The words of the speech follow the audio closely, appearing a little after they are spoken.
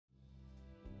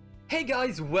Hey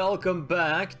guys, welcome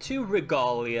back to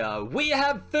Regalia. We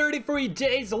have 33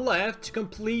 days left to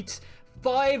complete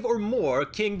 5 or more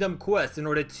kingdom quests in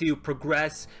order to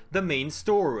progress the main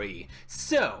story.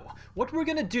 So, what we're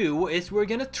gonna do is we're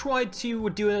gonna try to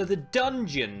do another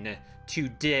dungeon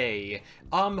today.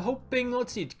 I'm hoping,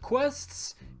 let's see,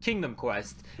 quests? Kingdom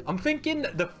quest. I'm thinking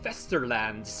the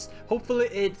Festerlands. Hopefully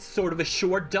it's sort of a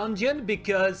short dungeon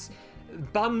because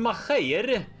Ban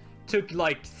Machair took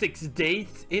like 6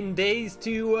 days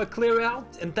to clear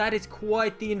out, and that is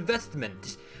quite the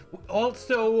investment.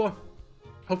 Also,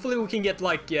 hopefully we can get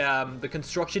like the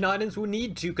construction items we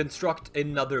need to construct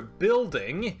another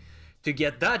building to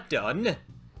get that done.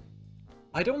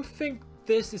 I don't think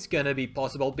this is gonna be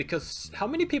possible because how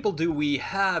many people do we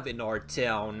have in our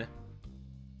town?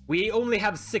 We only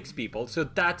have 6 people, so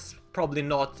that's probably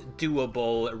not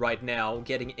doable right now,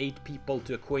 getting 8 people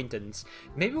to acquaintance.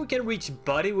 Maybe we can reach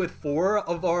buddy with 4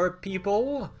 of our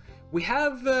people. We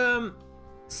have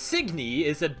Signy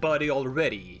is at buddy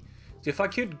already. So if I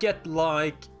could get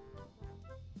like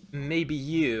maybe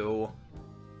you.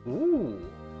 Ooh.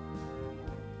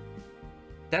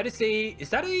 That is a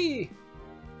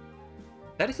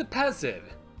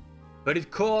passive. But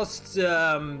it costs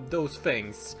those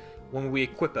things when we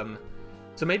equip him.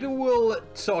 So maybe we'll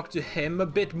talk to him a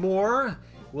bit more.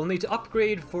 We'll need to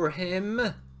upgrade for him.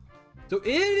 So it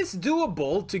is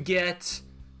doable to get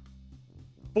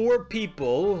 4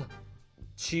 people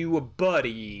to a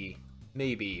buddy,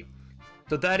 maybe.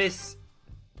 So that is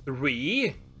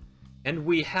 3. And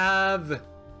we have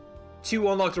 2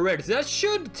 unlocked already. So that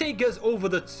should take us over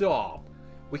the top.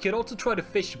 We can also try to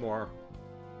fish more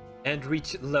and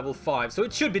reach level 5. So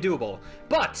it should be doable.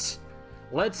 But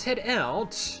let's head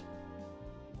out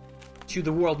to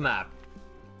the world map.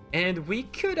 And we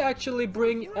could actually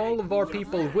bring all of our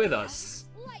people with us.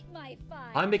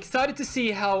 I'm excited to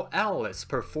see how Aliss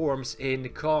performs in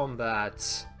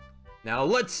combat. Now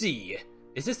let's see.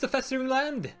 Is this the Festering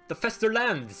Land? The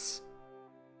Festerlands.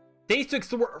 Days to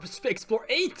explore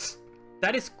 8!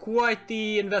 That is quite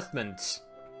the investment.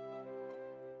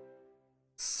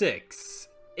 6,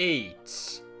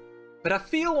 8. But I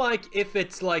feel like if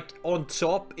it's like on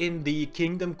top in the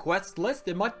kingdom quest list,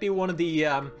 it might be one of the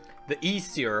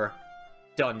easier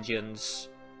dungeons.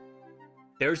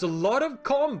 There's a lot of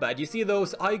combat. You see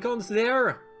those icons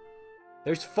there?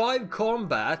 There's 5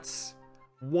 combats,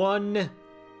 1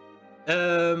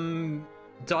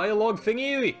 dialogue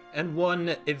thingy, and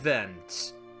 1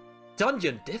 event.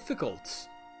 Dungeon difficult.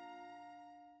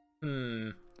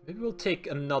 Maybe we'll take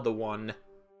another one.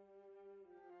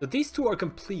 So these 2 are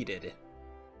completed.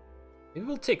 Maybe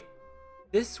we'll take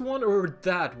this one or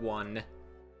that one.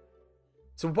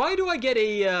 So why do I get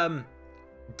a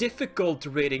difficult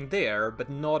rating there,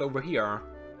 but not over here?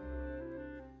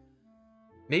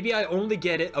 Maybe I only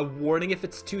get a warning if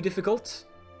it's too difficult?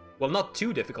 Well, not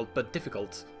too difficult, but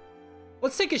difficult.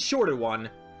 Let's take a shorter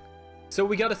one. So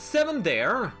we got a 7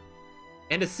 there,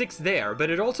 and a 6 there,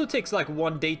 but it also takes like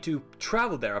 1 day to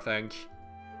travel there, I think.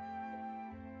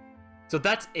 So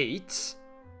that's 8,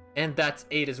 and that's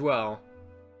 8 as well.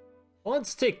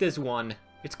 Let's take this one.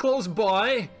 It's close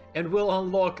by, and we'll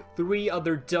unlock 3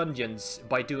 other dungeons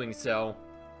by doing so.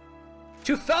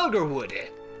 To Falgarwood!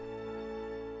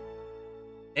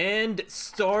 And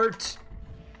start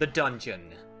the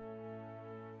dungeon.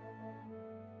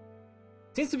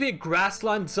 Seems to be a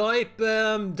grassland type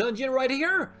dungeon right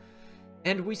here.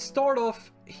 And we start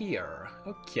off here.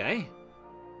 Okay.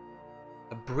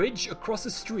 A bridge across a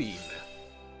stream.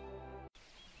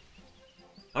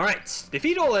 Alright,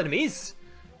 defeat all enemies.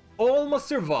 All must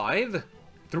survive.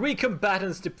 3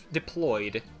 combatants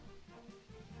deployed.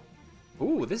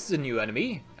 Ooh, this is a new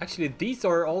enemy. Actually, these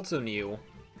are also new.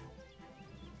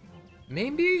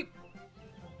 Maybe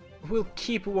we'll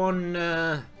keep one...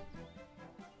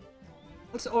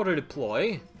 Let's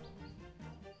auto-deploy.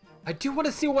 I do want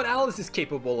to see what Aliss is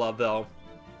capable of, though.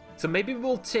 So maybe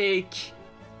we'll take...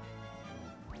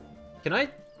 Can I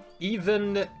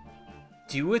even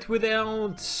do it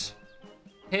without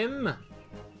him?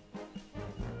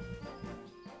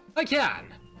 I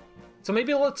can. So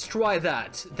maybe let's try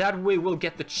that. That way we'll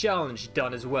get the challenge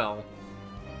done as well.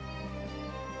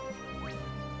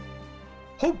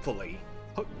 Hopefully.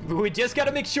 We just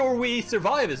gotta make sure we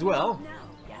survive as well.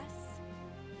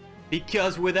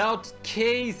 Because without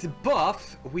Kay's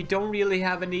buff, we don't really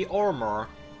have any armor.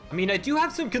 I mean, I do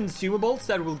have some consumables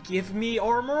that will give me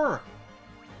armor.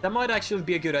 That might actually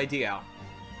be a good idea.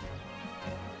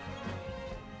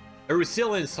 A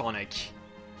resilient Sonic.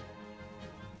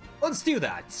 Let's do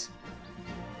that.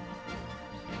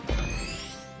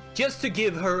 Just to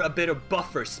give her a bit of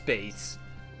buffer space.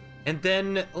 And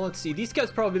then, let's see, these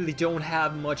guys probably don't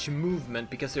have much movement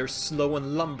because they're slow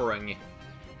and lumbering.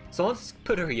 So let's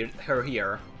put her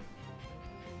here.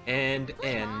 And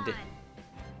end.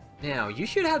 Now, you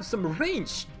should have some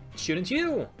range, shouldn't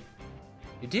you?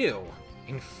 You do.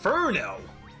 Inferno!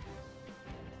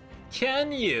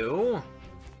 Can you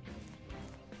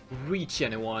reach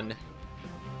anyone?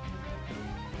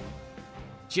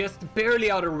 Just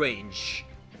barely out of range.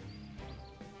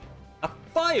 A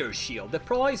fire shield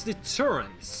applies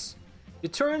deterrence.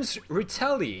 Deterrence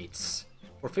retaliates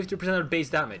for 50% of base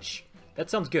damage. That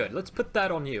sounds good. Let's put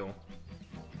that on you.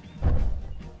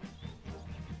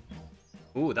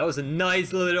 Ooh, that was a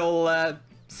nice little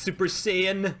Super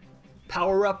Saiyan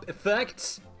power-up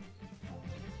effect.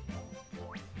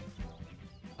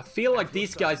 I feel like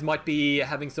these guys might be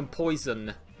having some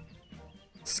poison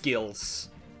skills.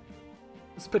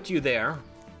 Let's put you there.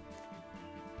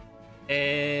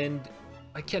 And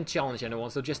I can't challenge anyone,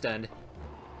 so just end.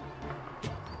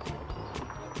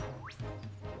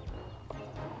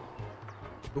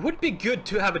 It would be good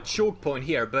to have a choke point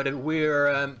here, but we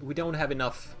don't have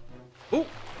enough. Oh,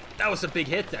 that was a big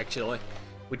hit, actually.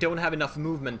 We don't have enough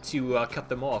movement to cut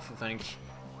them off, I think.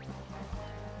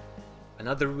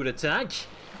 Another root attack.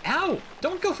 Ow!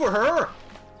 Don't go for her!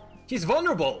 She's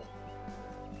vulnerable.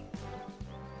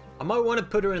 I might want to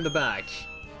put her in the back.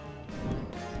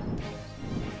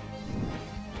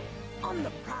 On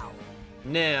the prowl.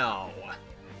 Now,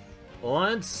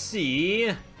 let's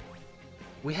see.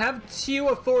 We have 2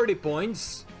 authority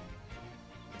points.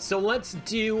 So let's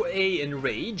do a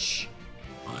enrage.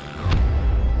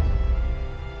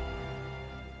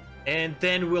 And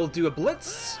then we'll do a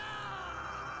blitz.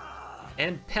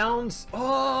 And pounds.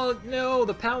 Oh no,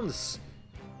 the pounds.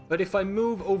 But if I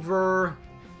move over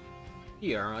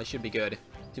here, I should be good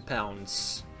to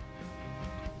pounds.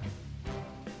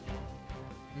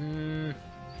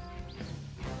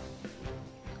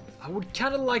 I would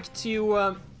kind of like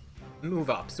to move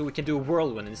up so we can do a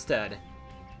whirlwind instead.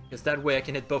 Because that way I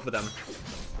can hit both of them.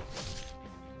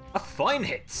 A fine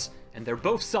hit! And they're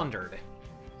both sundered.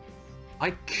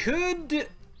 I could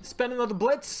spend another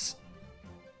blitz,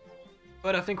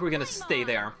 but I think we're gonna stay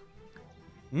there.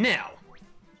 Now,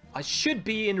 I should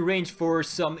be in range for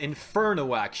some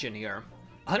Inferno action here.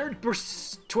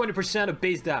 120% of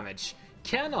base damage.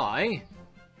 Can I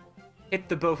hit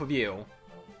the both of you?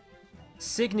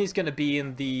 Signy's gonna be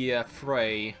in the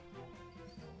fray.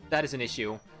 That is an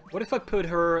issue. What if I put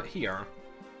her here?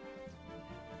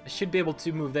 I should be able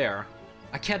to move there.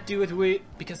 I can't do it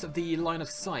because of the line of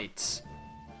sight.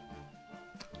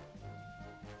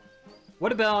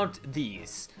 What about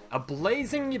these? A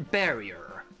blazing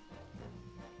barrier.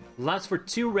 Lasts for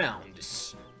 2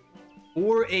 rounds.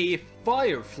 Or a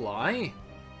firefly.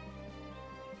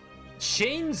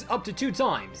 Chains up to 2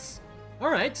 times.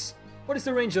 Alright. What is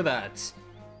the range of that?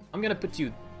 I'm gonna put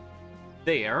you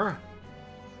there.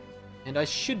 And I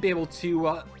should be able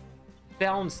to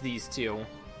bounce these 2.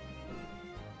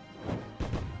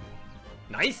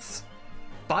 Nice!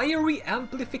 Fiery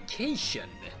amplification.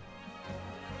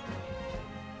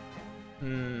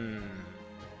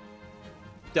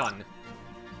 Done.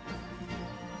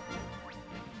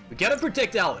 We gotta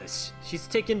protect Aliss. She's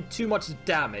taken too much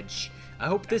damage. I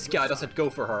hope this guy doesn't go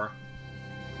for her.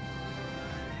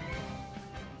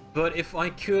 But if I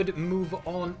could move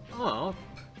on up...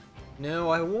 No,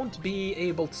 I won't be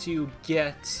able to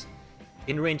get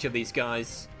in range of these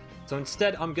guys. So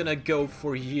instead, I'm gonna go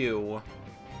for you.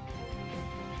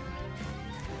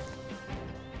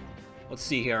 Let's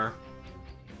see here.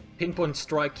 Pinpoint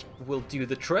strike will do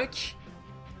the trick.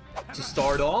 To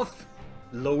start off,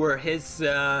 lower his...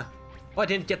 Oh, I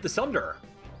didn't get the sunder.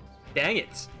 Dang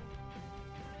it.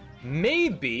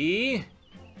 Maybe...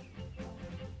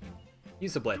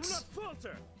 Use a blitz.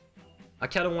 I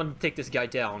kind of want to take this guy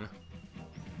down.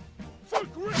 For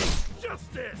great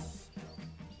justice.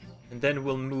 And then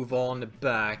we'll move on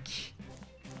back.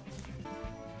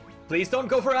 Please don't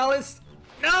go for Aliss.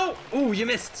 No! Ooh, you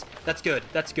missed. That's good.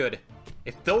 That's good.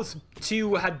 If those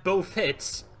 2 had both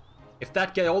hits, if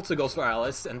that guy also goes for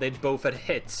Aliss and they both had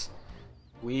hit,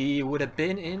 we would have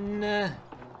been in...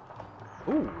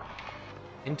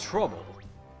 in trouble.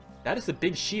 That is a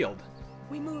big shield.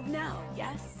 We move now,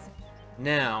 yes?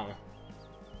 Now.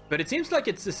 But it seems like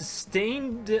it's a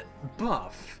sustained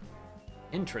buff.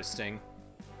 Interesting.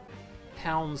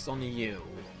 Pounds on you.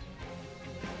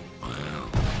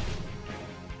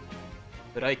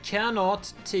 But I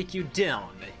cannot take you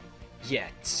down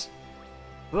yet.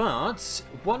 But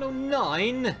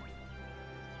 109.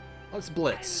 Let's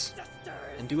blitz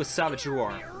and do a savage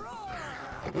roar.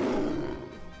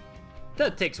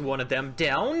 That takes one of them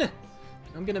down.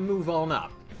 I'm gonna move on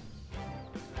up.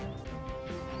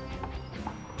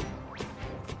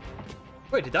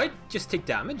 Wait, did I just take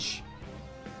damage?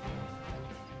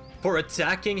 For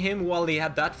attacking him while he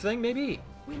had that thing, maybe?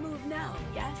 We move now,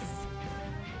 yes?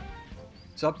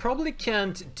 So I probably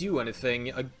can't do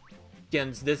anything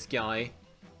against this guy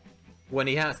when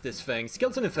he has this thing.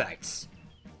 Skills and effects.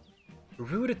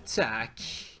 Root attack.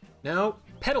 No,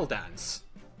 pedal dance.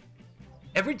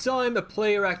 Every time a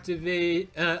player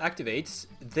activates,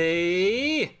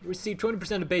 they receive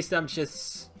 20% of base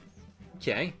damages.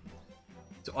 Okay.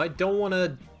 So I don't want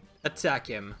to attack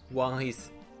him while he's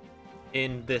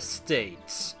in this state.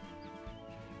 So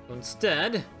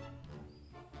instead,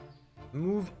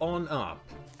 move on up.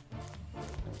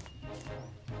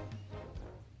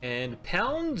 And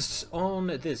pounds on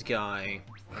this guy.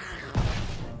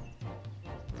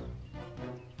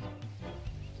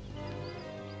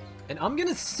 And I'm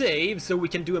gonna save so we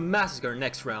can do a massacre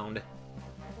next round.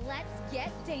 Let's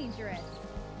get dangerous.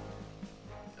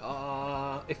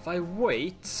 If I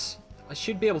wait, I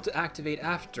should be able to activate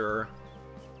after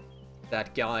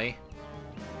that guy.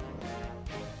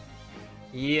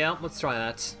 Yeah, let's try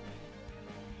that.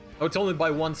 Oh, it's only by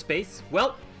one space?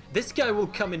 Well, this guy will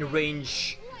come in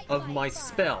range of my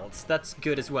spells. That's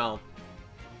good as well.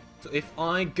 So if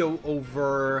I go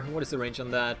over... what is the range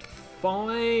on that?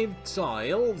 5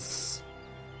 tiles.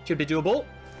 Should be doable.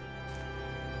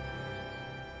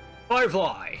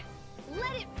 Firefly.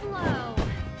 Let it flow.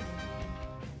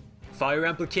 Fire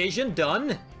amplification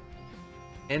done.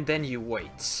 And then you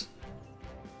wait.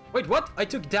 Wait, what? I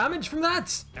took damage from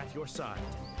that? At your side.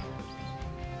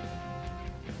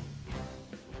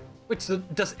 Wait, so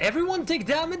does everyone take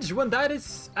damage when that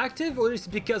is active? Or is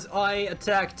it because I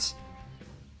attacked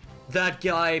that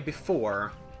guy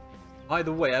before?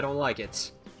 Either way, I don't like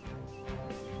it.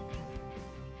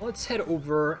 Let's head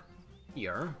over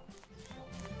here.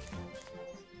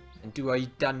 And do a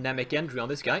dynamic entry on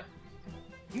this guy.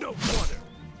 No water.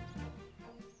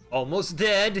 Almost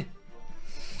dead.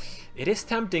 It is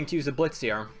tempting to use a blitz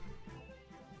here.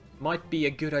 Might be a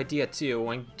good idea too,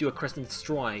 and do a crescent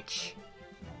strike.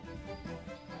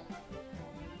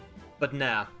 But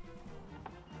nah.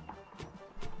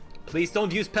 Please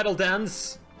don't use pedal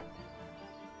dance.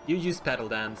 You use pedal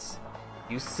dance.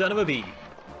 You son of a bee.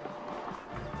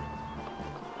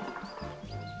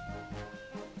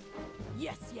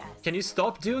 Yes, yes. Can you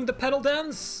stop doing the pedal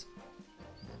dance?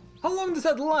 How long does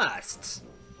that last?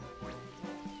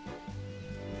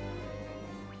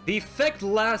 The effect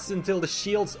lasts until the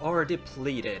shields are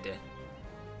depleted.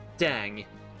 Dang.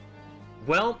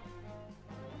 Well,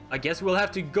 I guess we'll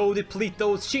have to go deplete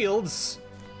those shields.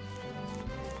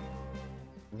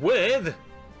 With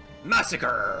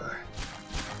Massacre!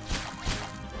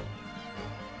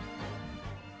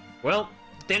 Well,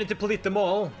 didn't deplete them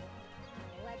all.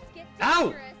 Let's get Ow!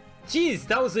 dangerous. Jeez,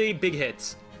 that was a big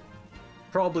hit.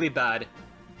 Probably bad.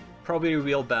 Probably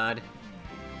real bad.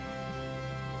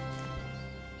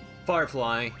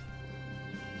 Firefly.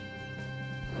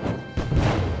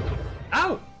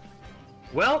 Ow!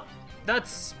 Well,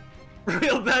 that's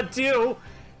real bad too.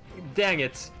 Dang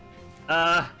it.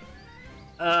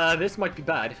 This might be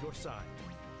bad. Your side.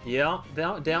 Yeah,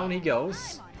 down he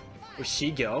goes. Or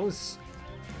she goes.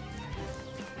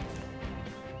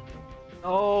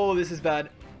 Oh, this is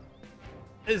bad.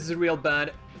 This is real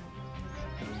bad.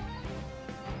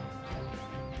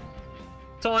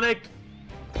 Tonic!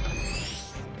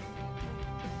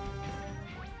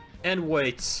 And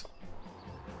wait.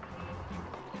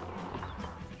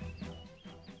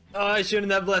 Oh, I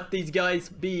shouldn't have let these guys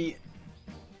be.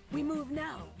 We move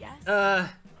now,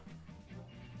 yes?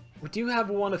 We do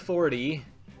have one authority.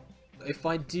 If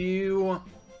I do...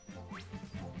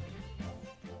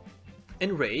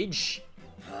 Enrage.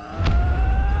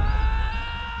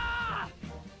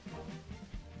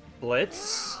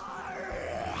 Blitz.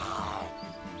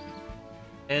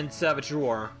 And Savage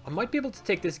Roar. I might be able to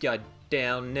take this guy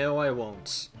down. No, I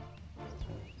won't.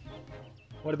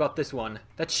 What about this one?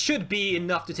 That should be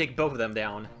enough to take both of them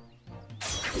down.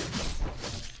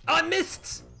 I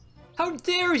missed! How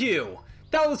dare you!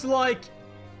 That was like...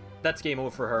 That's game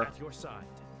over for her. At your side.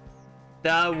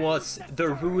 That was the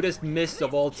rudest miss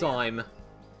of all time.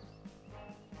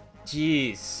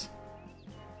 Jeez.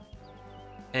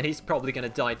 And he's probably gonna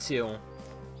die too.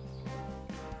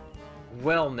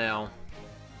 Well now.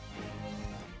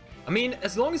 I mean,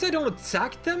 as long as I don't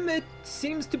attack them, it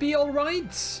seems to be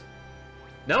alright.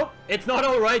 Nope, it's not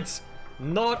alright.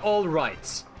 Not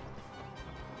alright.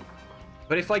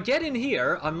 But if I get in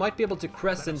here, I might be able to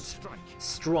crescent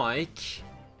strike.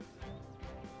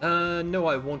 No,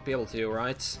 I won't be able to,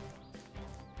 right?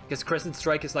 Because crescent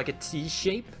strike is like a T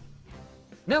shape?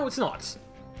 No, it's not.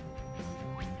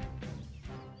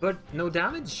 But no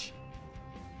damage?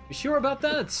 You sure about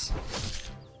that?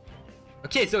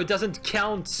 Okay, so it doesn't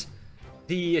count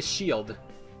the shield.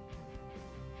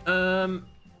 What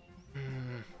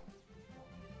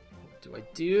do I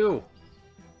do?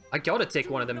 I gotta take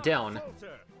one of them down.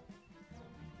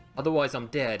 Otherwise, I'm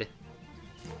dead.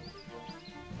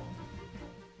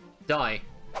 Die.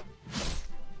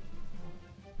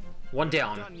 One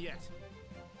down.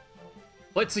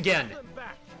 Blitz again.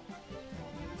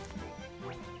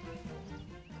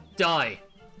 Die.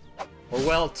 Or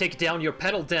well, take down your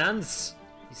pedal dance,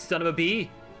 you son of a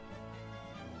bee.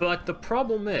 But the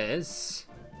problem is,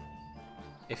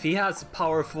 if he has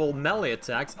powerful melee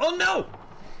attacks... Oh no!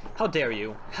 How dare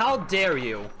you? How dare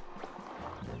you?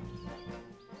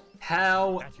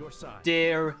 How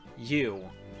dare you?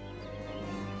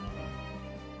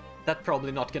 That's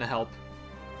probably not gonna help.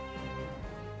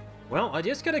 Well, I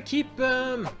just gotta keep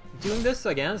doing this,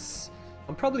 I guess.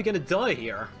 I'm probably gonna die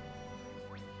here,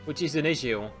 which is an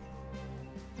issue.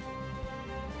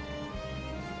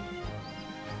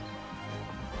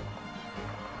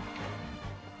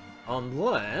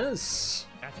 Unless...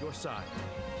 At your side.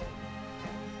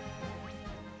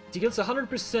 Deals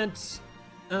 100%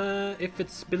 if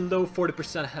it's below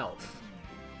 40% health.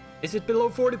 Is it below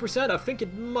 40%? I think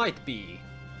it might be.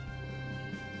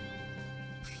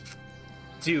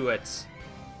 Do it.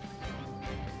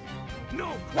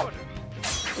 No quarter.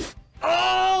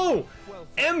 Oh!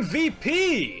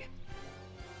 MVP!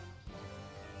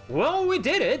 Well, we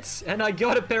did it! And I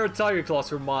got a pair of tiger claws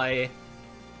for my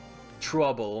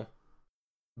trouble.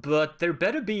 But there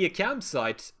better be a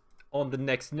campsite on the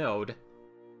next node.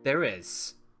 There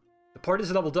is. The part is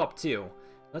leveled up too.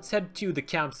 Let's head to the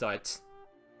campsite.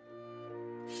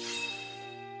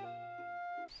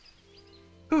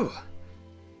 Whew.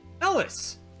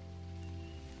 Aliss!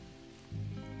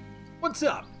 What's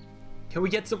up? Can we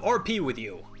get some RP with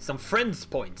you? Some friends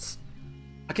points?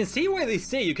 I can see why they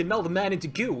say you can melt a man into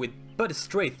goo with but a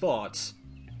stray thought.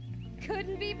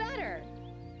 Couldn't be better.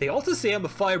 They also say I'm a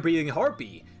fire-breathing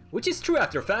harpy, which is true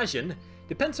after fashion.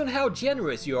 Depends on how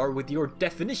generous you are with your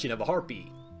definition of a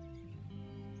harpy.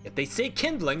 Yet they say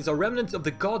kindlings are remnants of the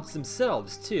gods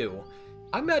themselves, too.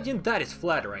 I imagine that is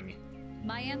flattering.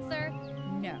 My answer?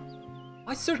 No.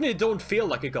 I certainly don't feel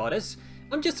like a goddess.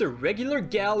 I'm just a regular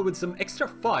gal with some extra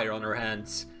fire on her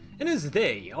hands. And who's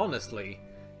they, honestly?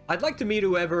 I'd like to meet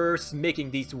whoever's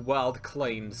making these wild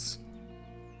claims.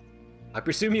 I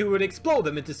presume you would explode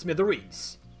them into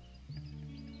smithereens.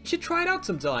 You should try it out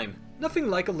sometime. Nothing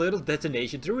like a little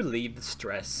detonation to relieve the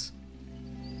stress.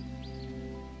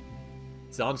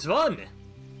 Sounds fun!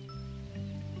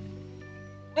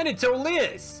 And it totally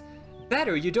is!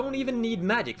 Better, you don't even need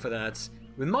magic for that.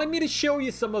 Remind me to show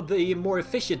you some of the more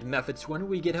efficient methods when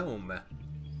we get home.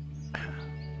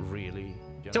 Really?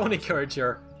 Don't encourage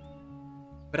her.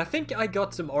 But I think I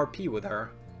got some RP with her,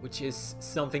 which is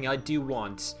something I do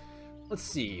want. Let's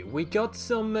see, we got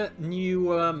some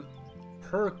new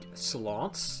perk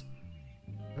slots.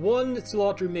 One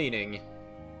slot remaining.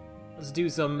 Let's do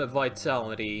some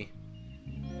vitality.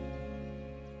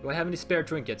 Do I have any spare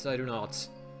trinkets? I do not.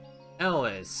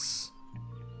 Aliss,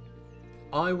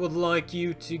 I would like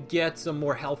you to get some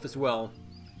more health as well.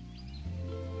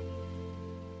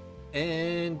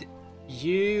 And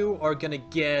you are gonna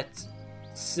get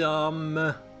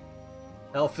some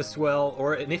health as well,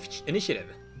 or initiative.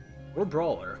 Or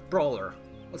brawler.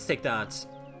 Let's take that.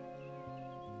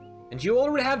 And you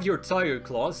already have your tiger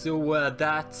claws, so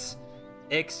that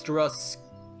extra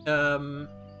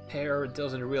pair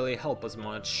doesn't really help us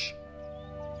much.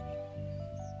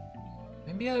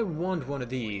 Maybe I want one of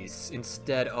these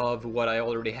instead of what I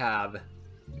already have.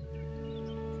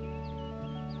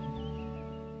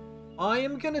 I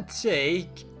am gonna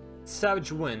take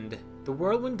Savage Wind. The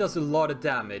Whirlwind does a lot of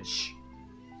damage.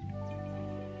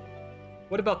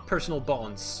 What about Personal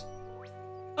Bonds?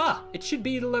 Ah, it should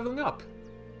be leveling up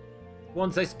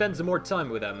once I spend some more time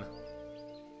with them.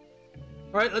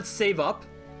 Alright, let's save up.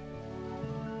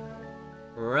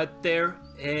 Right there,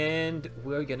 and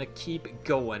we're gonna keep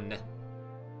going.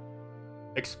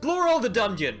 Explore all the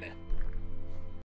dungeon!